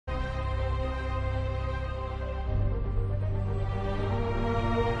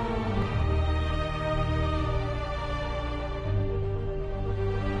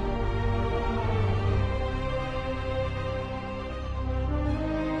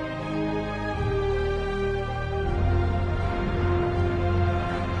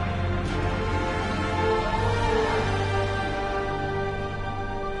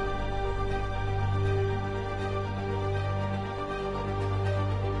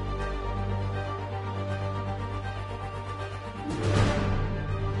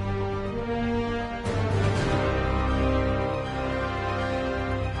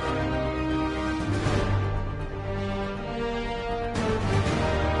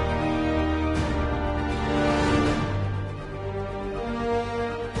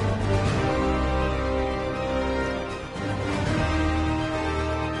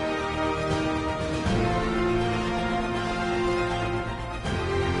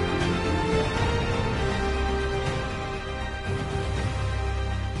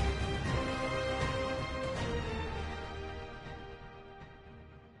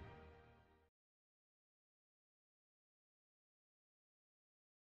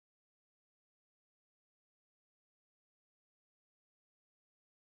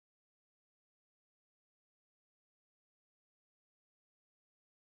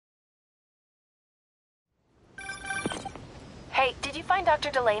Did you find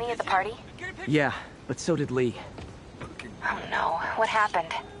Dr. Delaney at the party? Yeah, but so did Lee. Oh no, what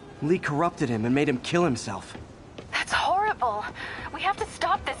happened? Lee corrupted him and made him kill himself. That's horrible. We have to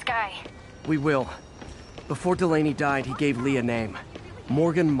stop this guy. We will. Before Delaney died, he gave Lee a name.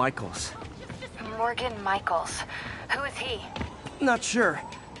 Morgan Michaels. Morgan Michaels. Who is he? Not sure,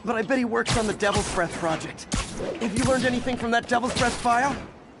 but I bet he works on the Devil's Breath project. Have you learned anything from that Devil's Breath file?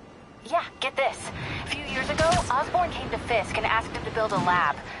 Yeah, get this. A few years ago, Osborn came to Fisk and asked him to build a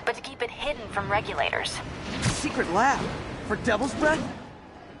lab, but to keep it hidden from regulators. A secret lab? For Devil's Breath?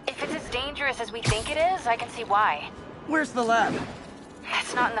 If it's as dangerous as we think it is, I can see why. Where's the lab?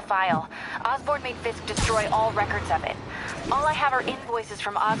 That's not in the file. Osborn made Fisk destroy all records of it. All I have are invoices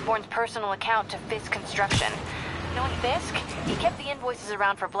from Osborn's personal account to Fisk Construction. Knowing Fisk, he kept the invoices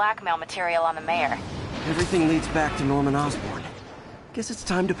around for blackmail material on the mayor. Everything leads back to Norman Osborn. Guess it's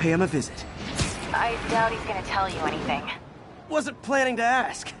time to pay him a visit. I doubt he's gonna tell you anything. Wasn't planning to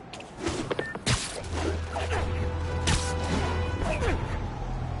ask.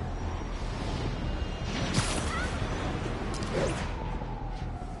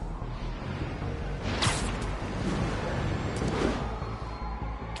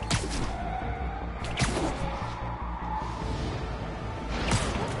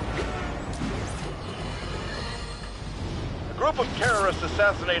 A group of terrorists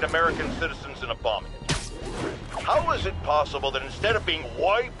assassinate American citizens in a bombing. How is it possible that instead of being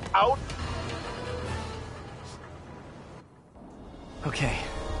wiped out... Okay,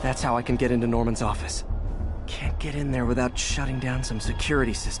 that's how I can get into Norman's office. Can't get in there without shutting down some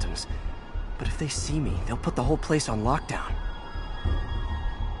security systems. But if they see me, they'll put the whole place on lockdown.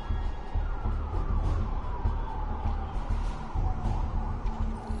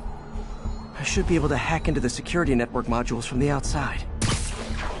 I should be able to hack into the security network modules from the outside.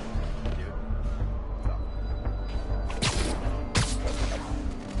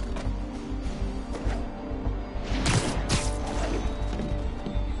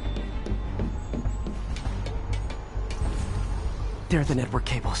 There are the network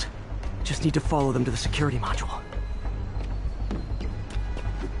cables. Just need to follow them to the security module.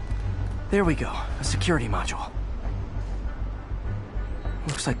 There we go, a security module.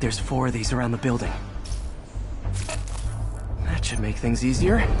 Looks like there's 4 of these around the building. That should make things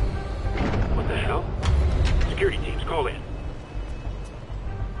easier. What the hell? Security teams, call in.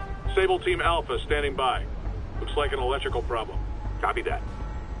 Sable Team Alpha standing by. Looks like an electrical problem. Copy that.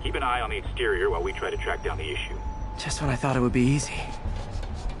 Keep an eye on the exterior while we try to track down the issue. Just when I thought it would be easy.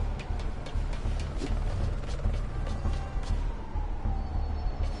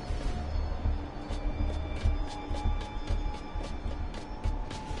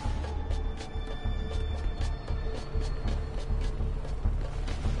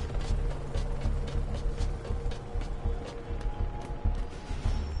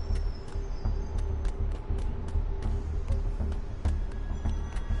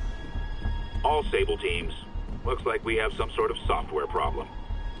 All Sable teams. Looks like we have some sort of software problem.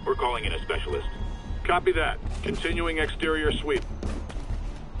 We're calling in a specialist. Copy that. Continuing exterior sweep.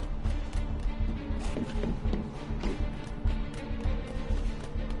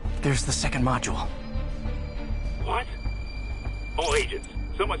 There's the second module. What? All agents,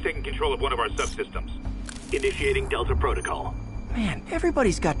 someone's taking control of one of our subsystems. Initiating Delta Protocol. Man,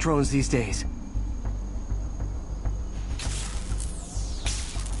 everybody's got drones these days.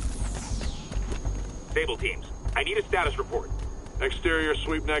 Sable teams, I need a status report. Exterior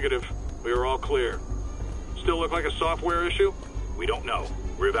sweep negative. We are all clear. Still look like a software issue? We don't know.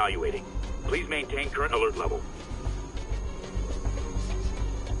 We're evaluating. Please maintain current alert level.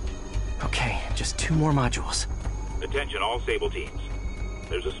 Okay, just 2 more modules. Attention all Sable teams.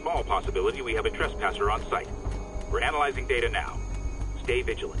 There's a small possibility we have a trespasser on site. We're analyzing data now. Stay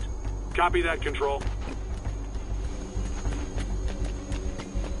vigilant. Copy that, Control.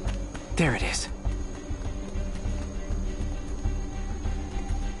 There it is.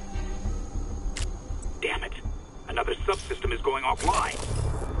 Damn it. Another subsystem is going offline.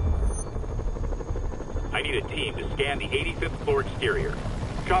 I need a team to scan the 85th floor exterior.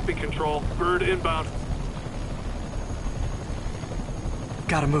 Copy, Control. Bird inbound.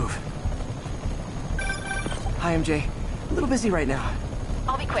 Gotta move. Hi, MJ. A little busy right now.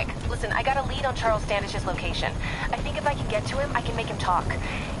 I'll be quick. Listen, I got a lead on Charles Standish's location. I think if I can get to him, I can make him talk.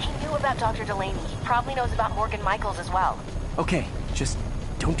 He knew about Dr. Delaney. He probably knows about Morgan Michaels as well. Okay, just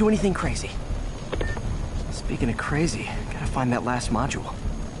don't do anything crazy. Speaking of crazy, gotta find that last module.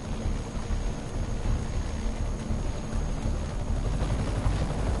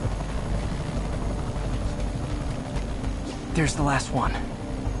 There's the last one.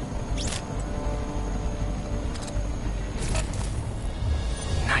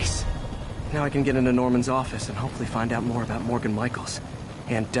 Now I can get into Norman's office and hopefully find out more about Morgan Michaels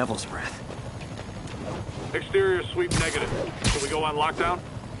and Devil's Breath. Exterior sweep negative. Should we go on lockdown?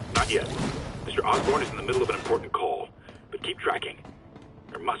 Not yet. Mr. Osborn is in the middle of an important call, but keep tracking.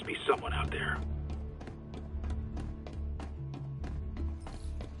 There must be someone out there.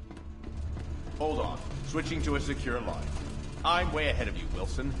 Hold on. Switching to a secure line. I'm way ahead of you,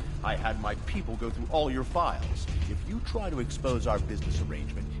 Wilson. I had my people go through all your files. If you try to expose our business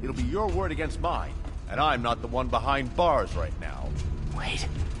arrangement, it'll be your word against mine. And I'm not the one behind bars right now. Wait,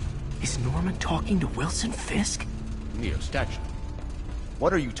 is Norman talking to Wilson Fisk? Neo statue.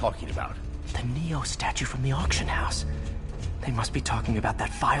 What are you talking about? The Neo statue from the auction house. They must be talking about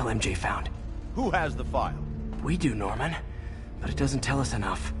that file MJ found. Who has the file? We do, Norman. But it doesn't tell us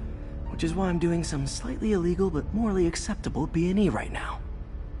enough. Which is why I'm doing some slightly illegal but morally acceptable B&E right now.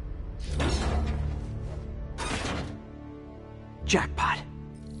 Jackpot.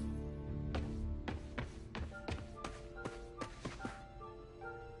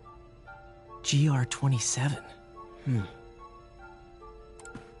 GR-27.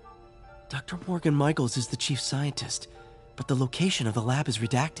 Dr. Morgan Michaels is the chief scientist, but the location of the lab is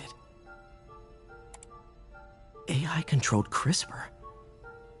redacted. AI-controlled CRISPR.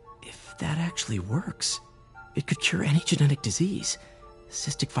 If that actually works, it could cure any genetic disease.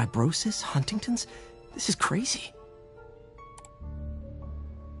 Cystic fibrosis, Huntington's. This is crazy.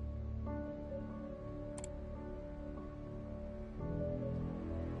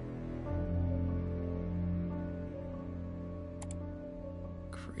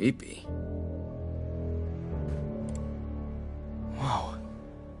 Creepy. Whoa.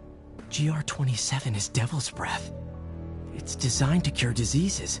 GR-27 is Devil's Breath. It's designed to cure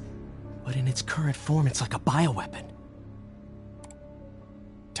diseases, but in its current form, it's like a bioweapon.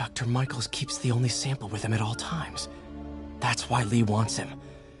 Dr. Michaels keeps the only sample with him at all times. That's why Lee wants him.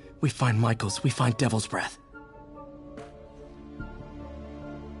 We find Michaels, we find Devil's Breath.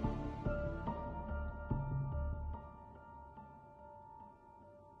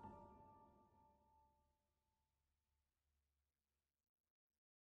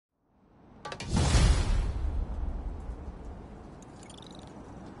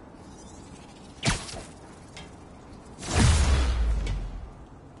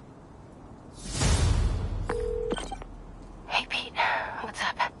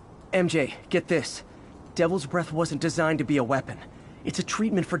 MJ, get this. Devil's Breath wasn't designed to be a weapon. It's a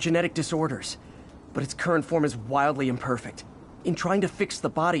treatment for genetic disorders. But its current form is wildly imperfect. In trying to fix the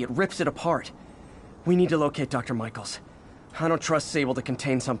body, it rips it apart. We need to locate Dr. Michaels. I don't trust Sable to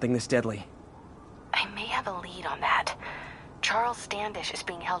contain something this deadly. I may have a lead on that. Charles Standish is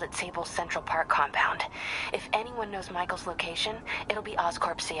being held at Sable's Central Park compound. If anyone knows Michaels' location, it'll be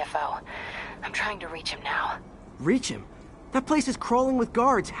Oscorp's CFO. I'm trying to reach him now. Reach him? That place is crawling with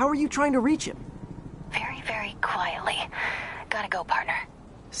guards. How are you trying to reach him? Very, very quietly. Gotta go, partner.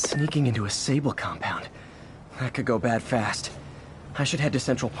 Sneaking into a Sable compound. That could go bad fast. I should head to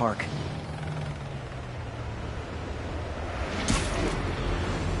Central Park.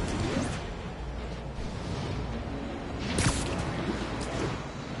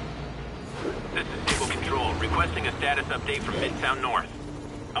 This is Sable Control, requesting a status update from Midtown North.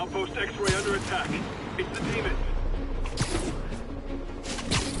 Outpost X-ray under attack. It's the demons.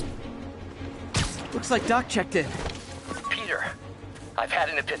 Looks like Doc checked in. Peter, I've had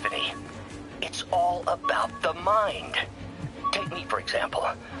an epiphany. It's all about the mind. Take me, for example.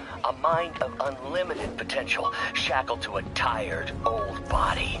 A mind of unlimited potential, shackled to a tired, old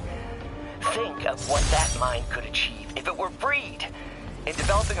body. Think of what that mind could achieve if it were freed. In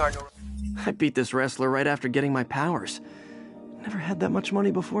developing our... I beat this wrestler right after getting my powers. Never had that much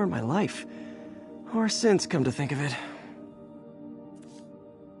money before in my life. Or since, come to think of it.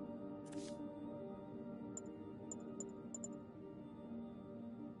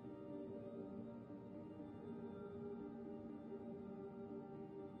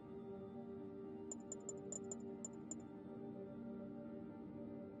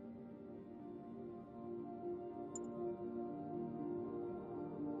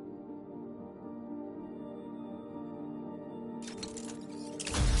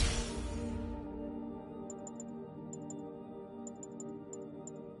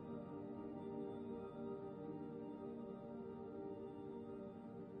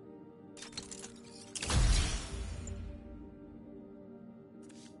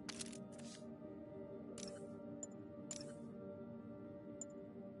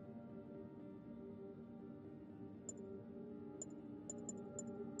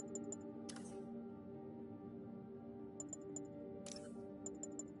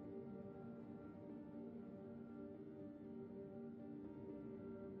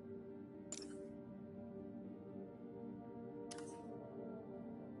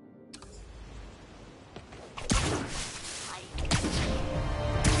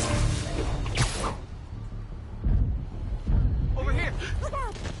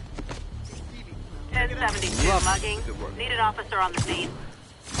 72 mugging. Need an officer on the scene.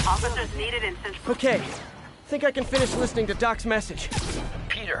 Officers needed in Central... Okay. Think I can finish listening to Doc's message.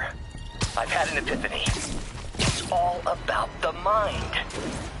 Peter, I've had an epiphany. It's all about the mind.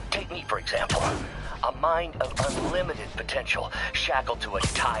 Take me, for example. A mind of unlimited potential, shackled to a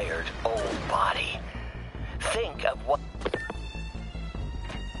tired, old body. Think of what...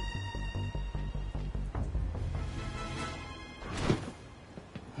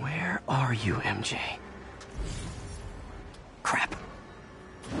 Where are you, MJ? Crap.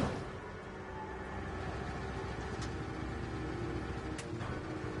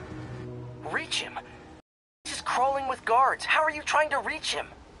 Reach him? He's just crawling with guards. How are you trying to reach him?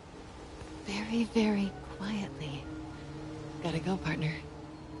 Very, very quietly. Gotta go, partner.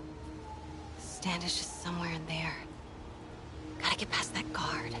 Standish is somewhere in there. Gotta get past that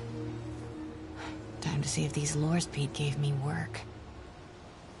guard. Time to see if these lures Pete gave me work.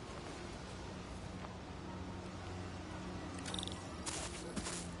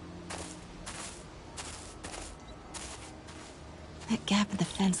 That gap in the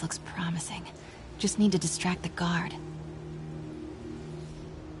fence looks promising. Just need to distract the guard.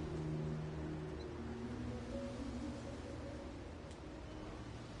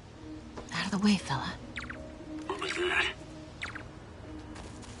 Out of the way, fella. What was that?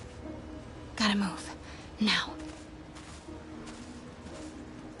 Gotta move. Now.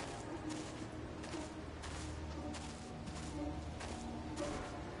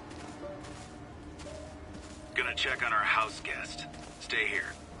 Gonna check on our house guest. Stay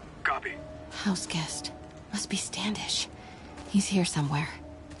here. Copy. House guest. Must be Standish. He's here somewhere.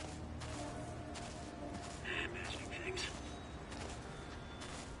 Imagining things.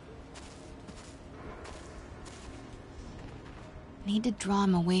 Need to draw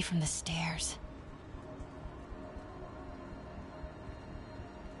him away from the stairs.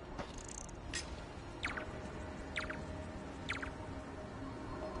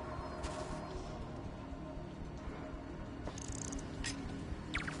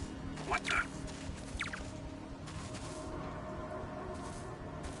 What the?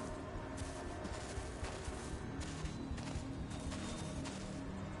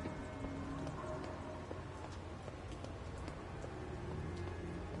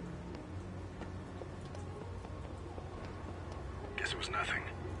 Guess it was nothing.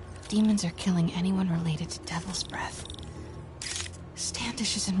 Demons are killing anyone related to Devil's Breath.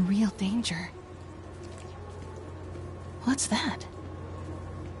 Standish is in real danger. What's that?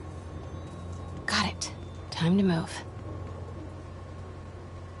 Got it. Time to move.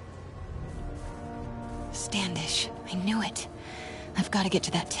 Standish. I knew it. I've got to get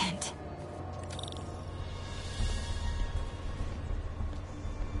to that tent.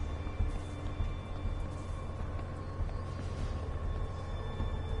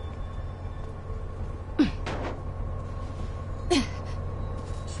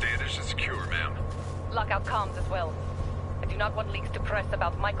 Standish is secure, ma'am. Lockout comms as well. I do not want leaks to press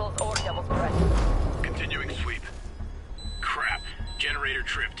about Michaels or Devil's Breath. Continuing sweep. Crap. Generator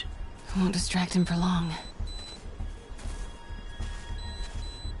tripped. Won't distract him for long.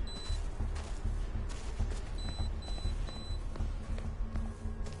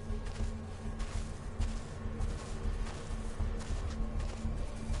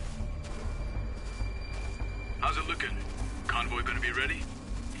 How's it looking? Convoy gonna be ready?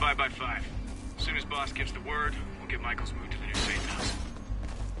 5 by 5. As soon as boss gives the word, we'll get Michaels moved to the new safe house.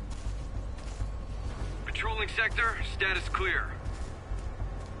 Patrolling sector, status clear.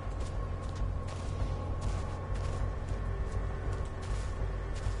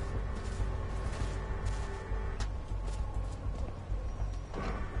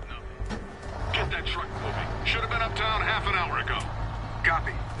 No. Get that truck moving. Should have been uptown half an hour ago.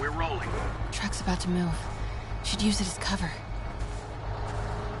 Copy. We're rolling. Truck's about to move. Should use it as cover.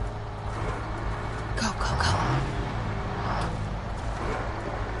 Go, go, go.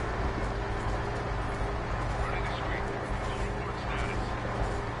 Running the street. Full report status.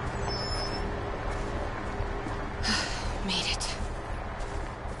 Made it.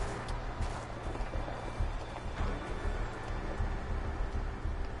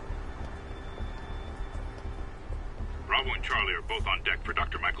 Bravo and Charlie are both on deck for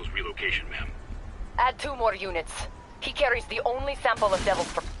Dr. Michael's relocation, ma'am. Add 2 more units. He carries the only sample of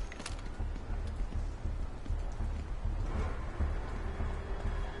Devil's Breath.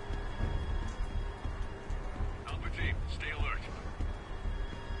 Alpha team, stay alert.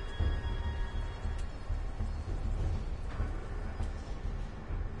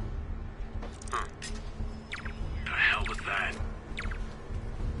 Huh. The hell was that?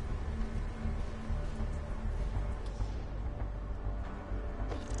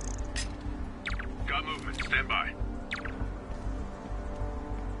 Got movement. Stand by.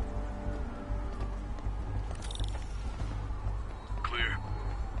 Clear.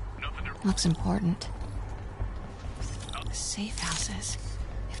 Nothing to... Looks important. Safe houses.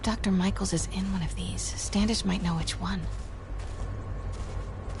 If Dr. Michaels is in one of these, Standish might know which one.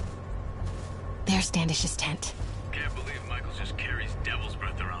 There's Standish's tent. Can't believe Michaels just carries devil's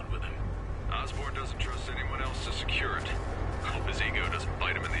breath around with him. Osborn doesn't trust anyone else to secure it. Hope his ego doesn't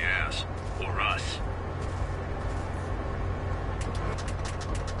bite him in the ass. Or us.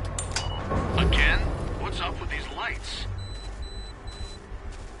 Again? What's up with these lights?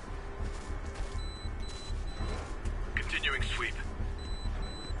 Continuing sweep.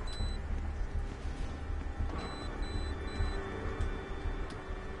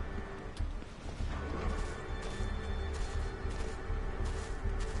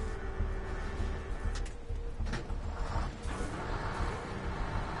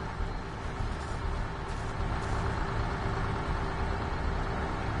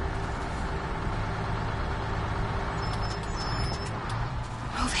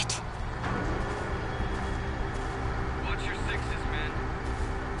 Move it. Watch your sixes, men.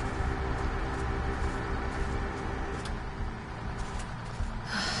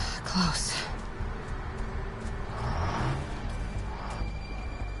 Close.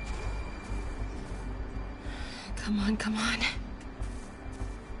 Come on, come on.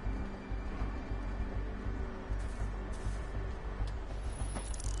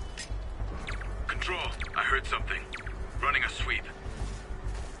 Control, I heard something. Running a sweep.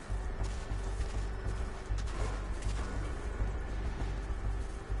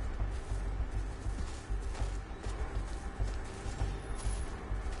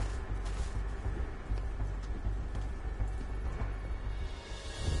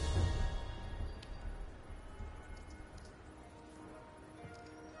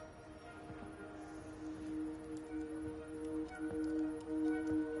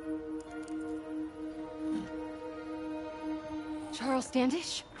 Charles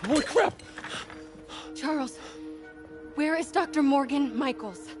Standish? Holy crap! Charles, where is Dr. Morgan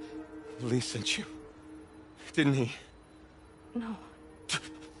Michaels? Lee sent you. Didn't he? No.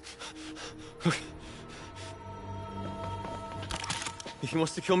 He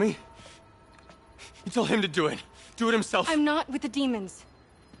wants to kill me? You tell him to do it. Do it himself. I'm not with the demons.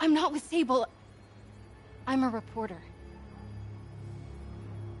 I'm not with Sable. I'm a reporter.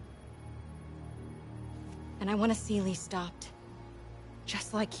 And I want to see Lee stopped.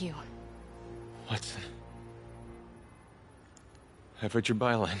 Just like you. Watson. I've read your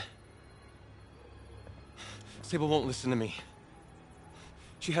byline. Sable won't listen to me.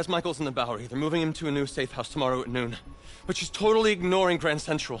 She has Michaels in the Bowery. They're moving him to a new safe house tomorrow at noon. But she's totally ignoring Grand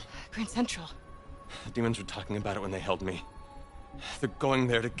Central. Grand Central? The demons were talking about it when they held me. They're going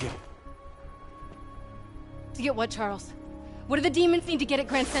there to get... To get what, Charles? What do the demons need to get at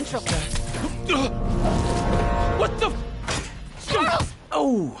Grand Central? What the... Charles!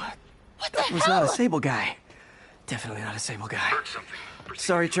 Oh! What the That was hell? not a Sable guy. Definitely not a Sable guy. Heard something.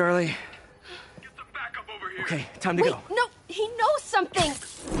 Sorry, Charlie. Get the backup over here. Okay, time to Wait, go. no! He knows something!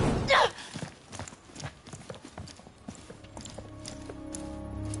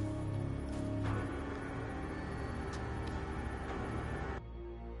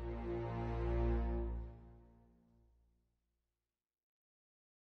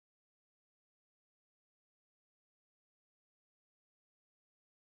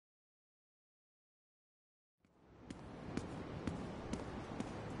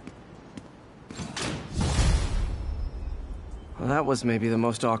 Well, that was maybe the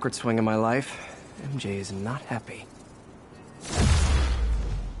most awkward swing of my life. MJ is not happy.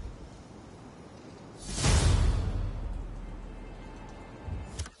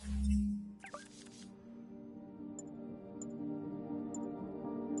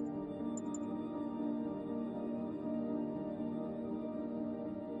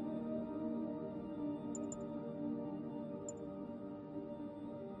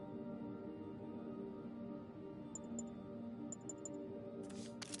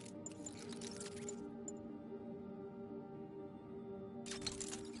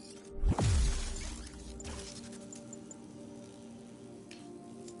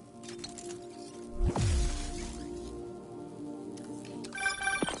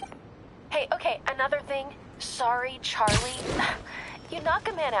 Another thing, sorry, Charlie. You knock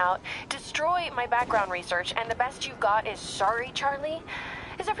a man out, destroy my background research, and the best you got is sorry, Charlie?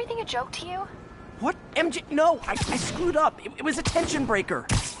 Is everything a joke to you? What? MJ? No, I screwed up. It was a tension breaker.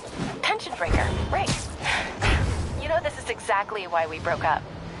 Tension breaker, right. You know, this is exactly why we broke up.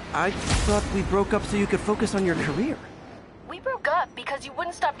 I thought we broke up so you could focus on your career. We broke up because you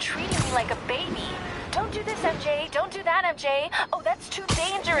wouldn't stop treating me like a baby. Don't do this, MJ. Don't do that, MJ. Oh, that's too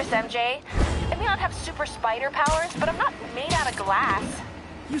dangerous, MJ. I may not have super spider powers, but I'm not made out of glass.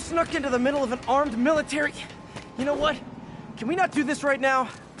 You snuck into the middle of an armed military... You know what? Can we not do this right now?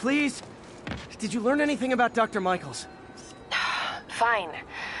 Please? Did you learn anything about Dr. Michaels? Fine.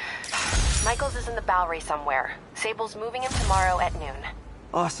 Michaels is in the Bowery somewhere. Sable's moving him tomorrow at noon.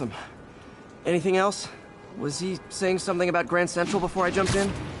 Awesome. Anything else? Was he saying something about Grand Central before I jumped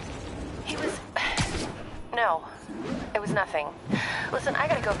in? He was... No. It was nothing. Listen, I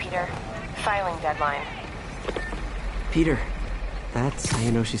gotta go, Peter. Filing deadline. Peter. That's how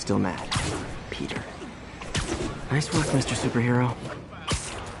you know she's still mad. Peter. Nice work, Mr. Superhero.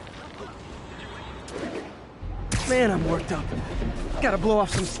 Man, I'm worked up. Gotta blow off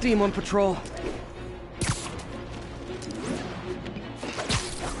some steam on patrol.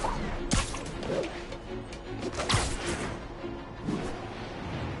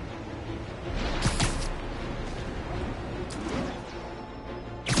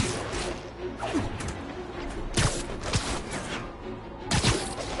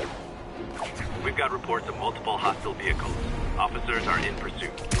 We've got reports of multiple hostile vehicles. Officers are in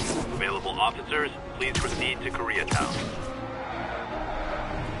pursuit. Available officers, please proceed to Koreatown.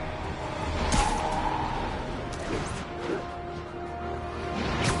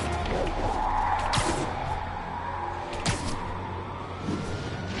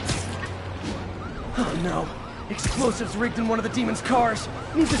 Oh no. Explosives rigged in one of the demon's cars.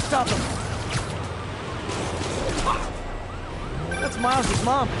 Need to stop them. That's Miles'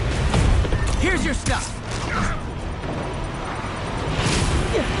 mom. Here's your stuff.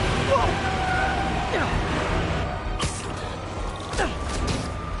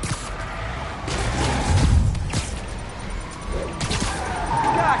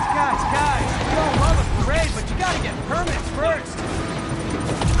 Guys. You don't love a parade, but you gotta get permits first.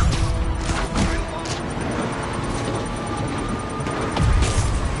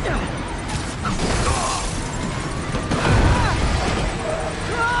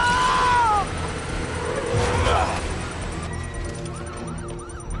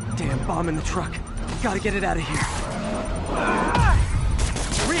 Damn bomb in the truck. Gotta get it out of here.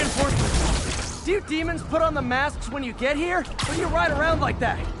 Reinforcements. Do you demons put on the masks when you get here? Or do you ride around like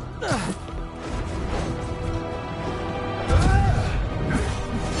that?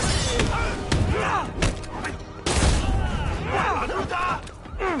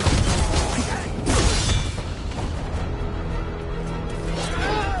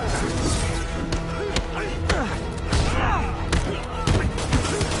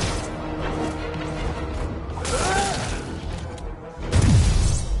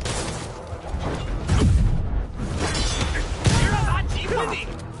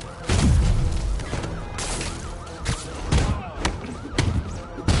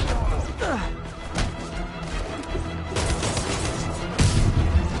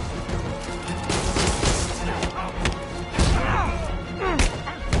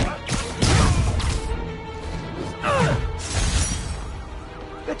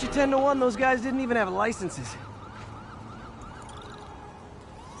 Bet you 10 to 1 those guys didn't even have licenses.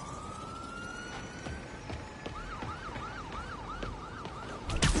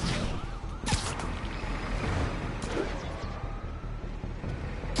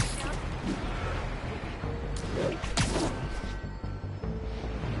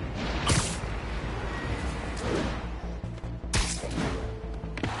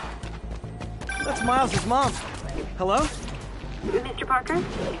 That's Miles' mom. Hello? Mr. Parker?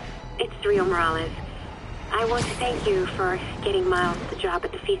 It's Rio Morales. I want to thank you for getting Miles the job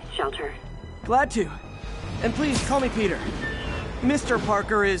at the Feast Shelter. Glad to. And please call me Peter. Mr.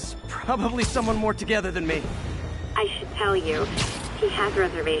 Parker is probably someone more together than me. I should tell you, he has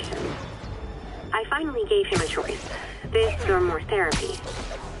reservations. I finally gave him a choice. This or more therapy.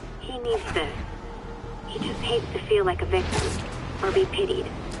 He needs this. He just hates to feel like a victim or be pitied.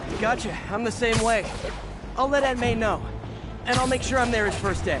 Gotcha. I'm the same way. I'll let Aunt May know. And I'll make sure I'm there his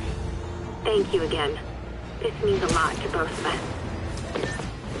first day. Thank you again. This means a lot to both of us.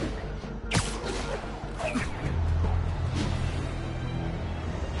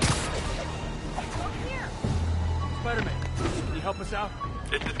 Spider-Man, can you help us out?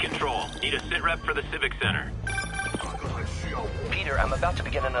 This is Control. Need a sit rep for the Civic Center. Peter, I'm about to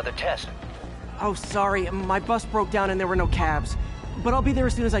begin another test. Oh, sorry. My bus broke down and there were no cabs. But I'll be there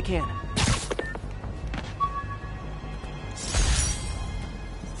as soon as I can.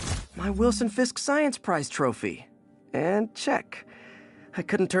 My Wilson Fisk Science Prize trophy. And check. I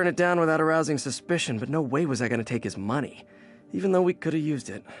couldn't turn it down without arousing suspicion, but no way was I going to take his money. Even though we could have used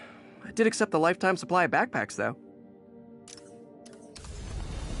it. I did accept the lifetime supply of backpacks, though.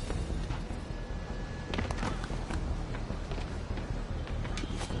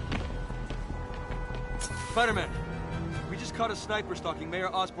 Spider-Man, we just caught a sniper stalking Mayor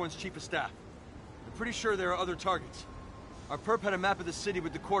Osborn's chief of staff. I'm pretty sure there are other targets. Our perp had a map of the city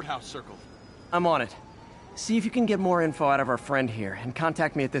with the courthouse circled. I'm on it. See if you can get more info out of our friend here, and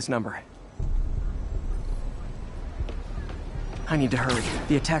contact me at this number. I need to hurry.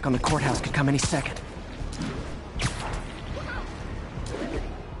 The attack on the courthouse could come any second.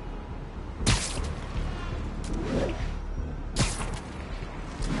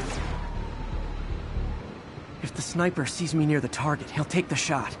 If the sniper sees me near the target, he'll take the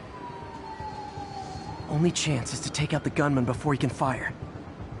shot. Only chance is to take out the gunman before he can fire.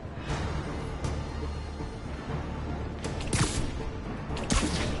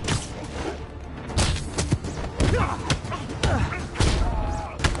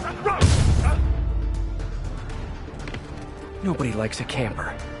 Nobody likes a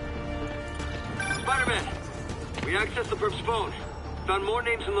camper. Spider-Man! We accessed the perp's phone. Found more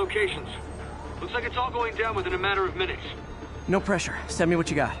names and locations. Looks like it's all going down within a matter of minutes. No pressure. Send me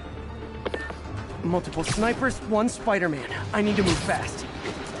what you got. Multiple snipers, one Spider-Man. I need to move fast.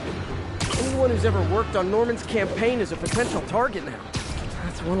 Anyone who's ever worked on Norman's campaign is a potential target now.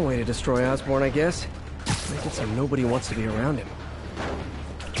 That's one way to destroy Osborn, I guess. Make it so nobody wants to be around him.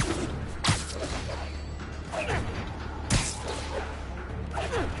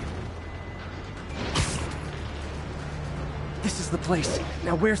 This is the place.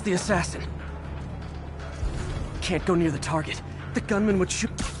 Now where's the assassin? Can't go near the target. The gunman would shoot.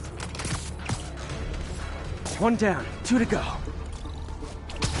 One down, 2 to go.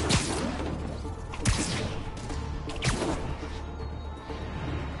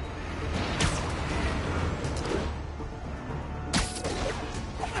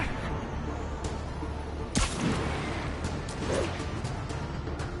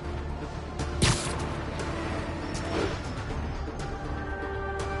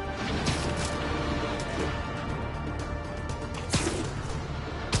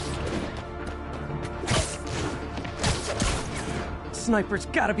 Sniper's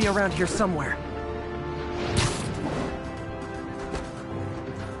gotta be around here somewhere.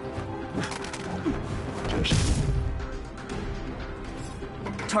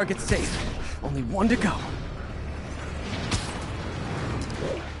 Target safe. Only 1 to go.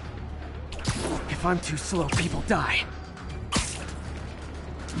 If I'm too slow, people die.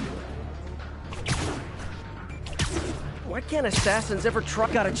 Why can't assassins ever try?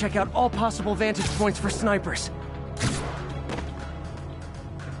 Gotta check out all possible vantage points for snipers.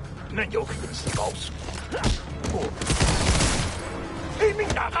 那有可能是老鼠。不，拼命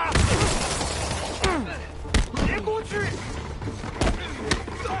打他！别过去！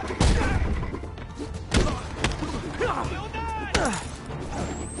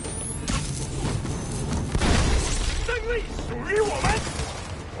胜利属于我们！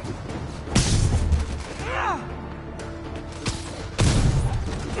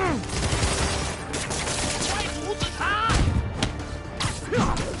快阻止他！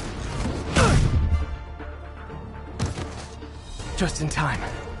 Just in time.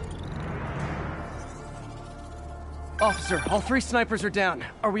 Officer, all 3 snipers are down.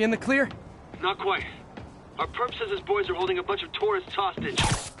 Are we in the clear? Not quite. Our perp says his boys are holding a bunch of tourists hostage.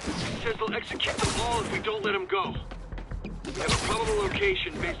 He says they'll execute them all if we don't let them go. We have a probable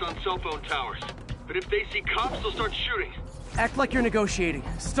location based on cell phone towers. But if they see cops, they'll start shooting. Act like you're negotiating.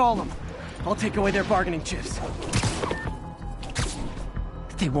 Stall them. I'll take away their bargaining chips.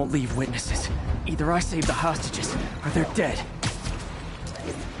 They won't leave witnesses. Either I save the hostages, or they're dead.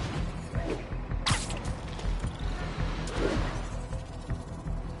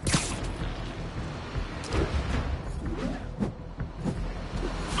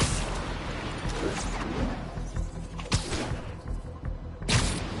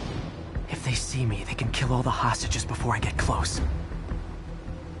 If they see me, they can kill all the hostages before I get close.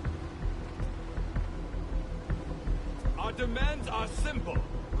 Our demands are simple.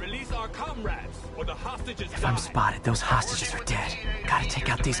 Release our comrades, or the hostages die. If I'm spotted, those hostages are dead. Gotta take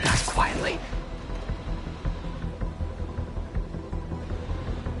out these guys quietly.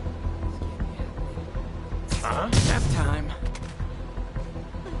 Nap time.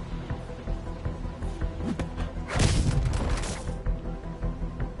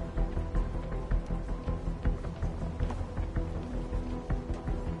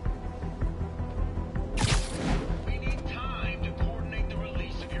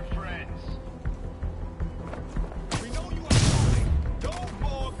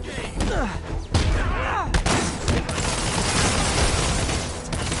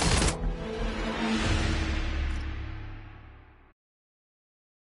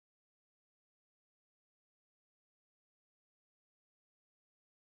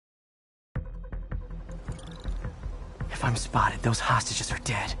 If I'm spotted, those hostages are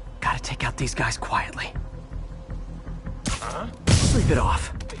dead. Gotta take out these guys quietly. Huh? Sleep it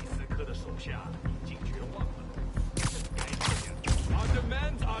off. Our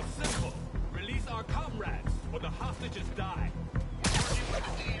demands are simple. Release our comrades, or the hostages die. Working with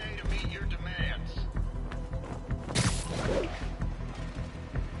the DA to meet your demands.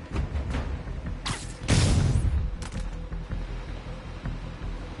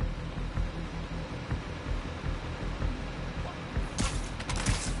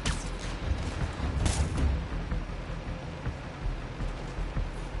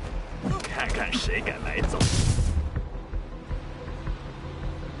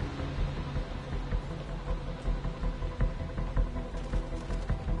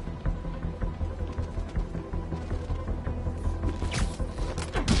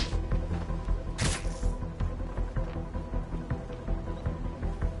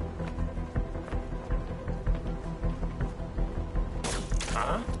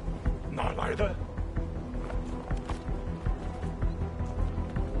啊？哪儿来的？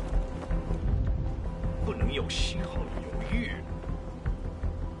不能有丝毫犹豫。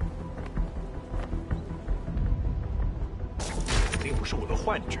肯定不是我的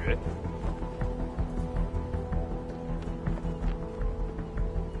幻觉。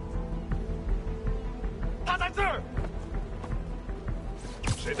他在这儿。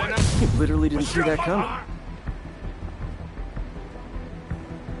谁在那？ Literally didn't see that coming.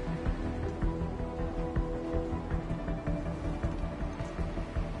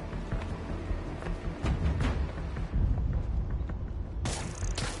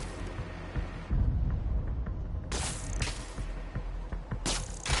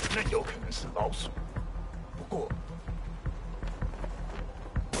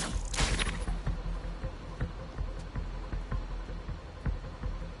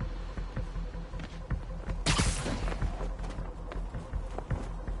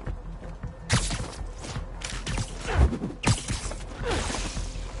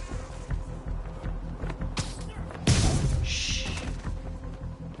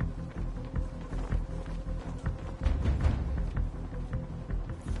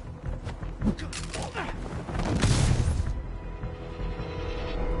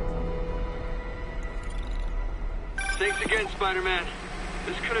 Thanks again, Spider-Man.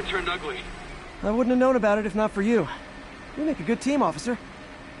 This could have turned ugly. I wouldn't have known about it if not for you. You make a good team, officer.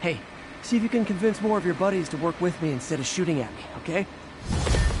 Hey, see if you can convince more of your buddies to work with me instead of shooting at me, okay?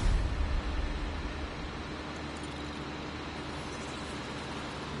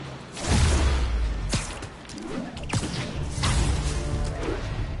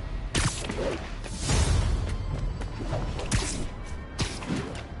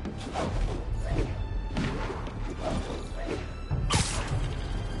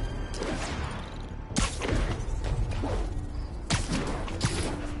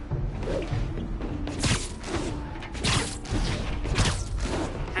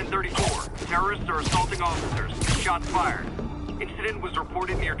 Terrorists are assaulting officers. Shots fired. Incident was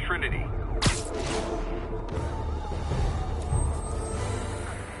reported near Trinity.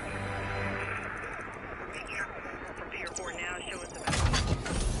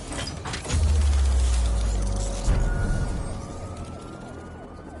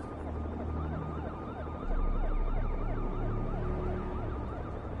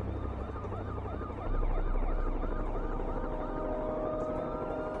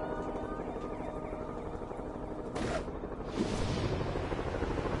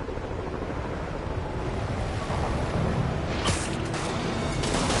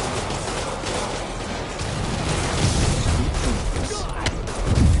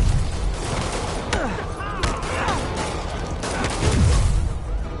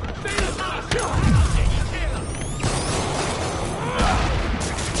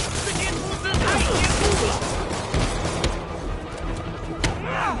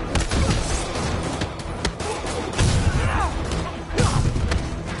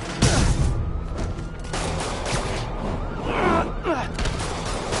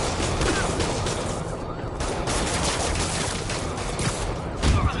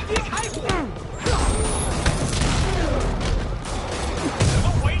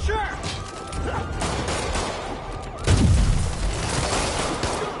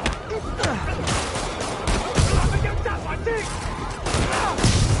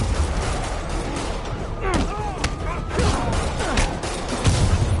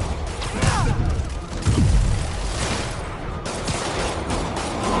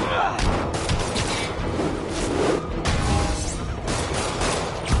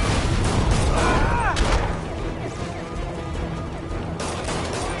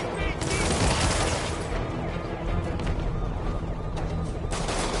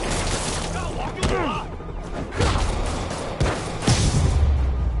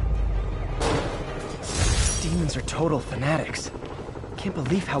 Demons are total fanatics. Can't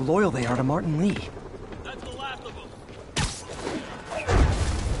believe how loyal they are to Martin Lee. That's the last of them.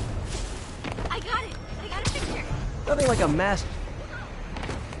 I got it! I got a picture! Nothing like a mass...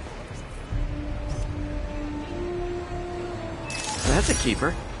 That's a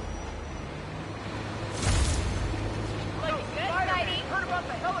keeper.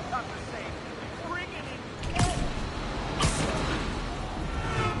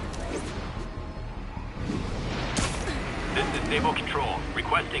 Disable control.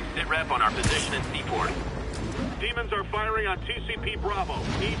 Requesting sitrep on our position in Seaport. Demons are firing on TCP Bravo.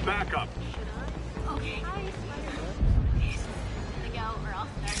 Need backup. Okay. Go, or I'll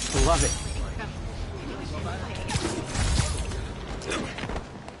start. Love it.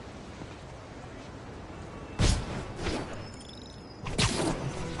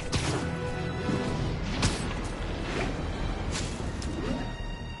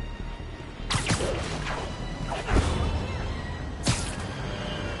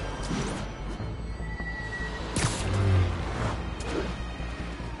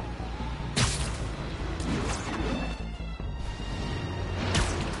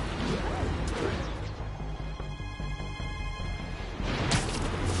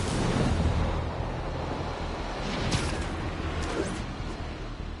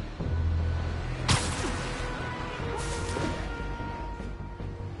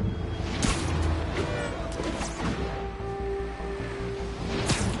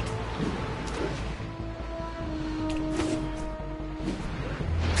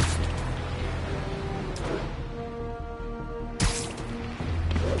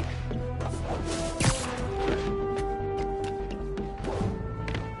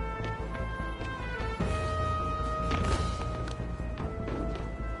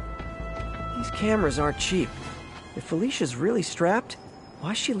 These cameras aren't cheap. If Felicia's really strapped,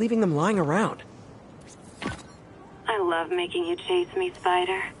 why is she leaving them lying around? I love making you chase me,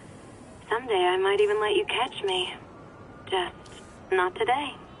 Spider. Someday I might even let you catch me. Just not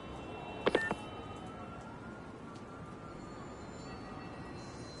today.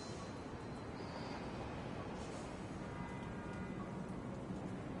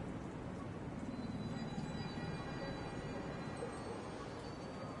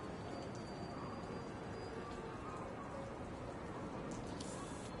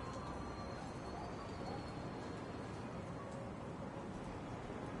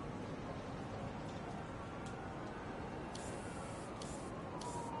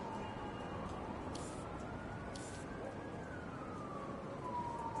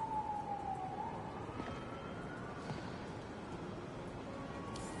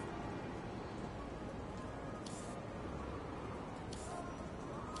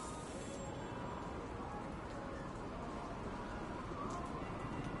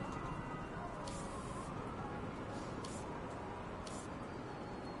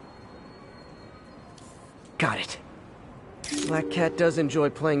 Got it. Black Cat does enjoy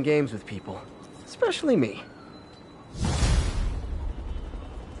playing games with people. Especially me.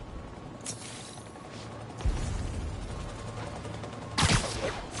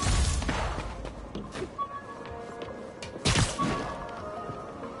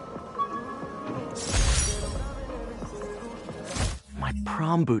 My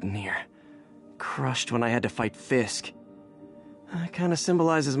prom boutonniere. Crushed when I had to fight Fisk. Kinda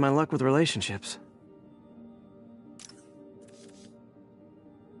symbolizes my luck with relationships.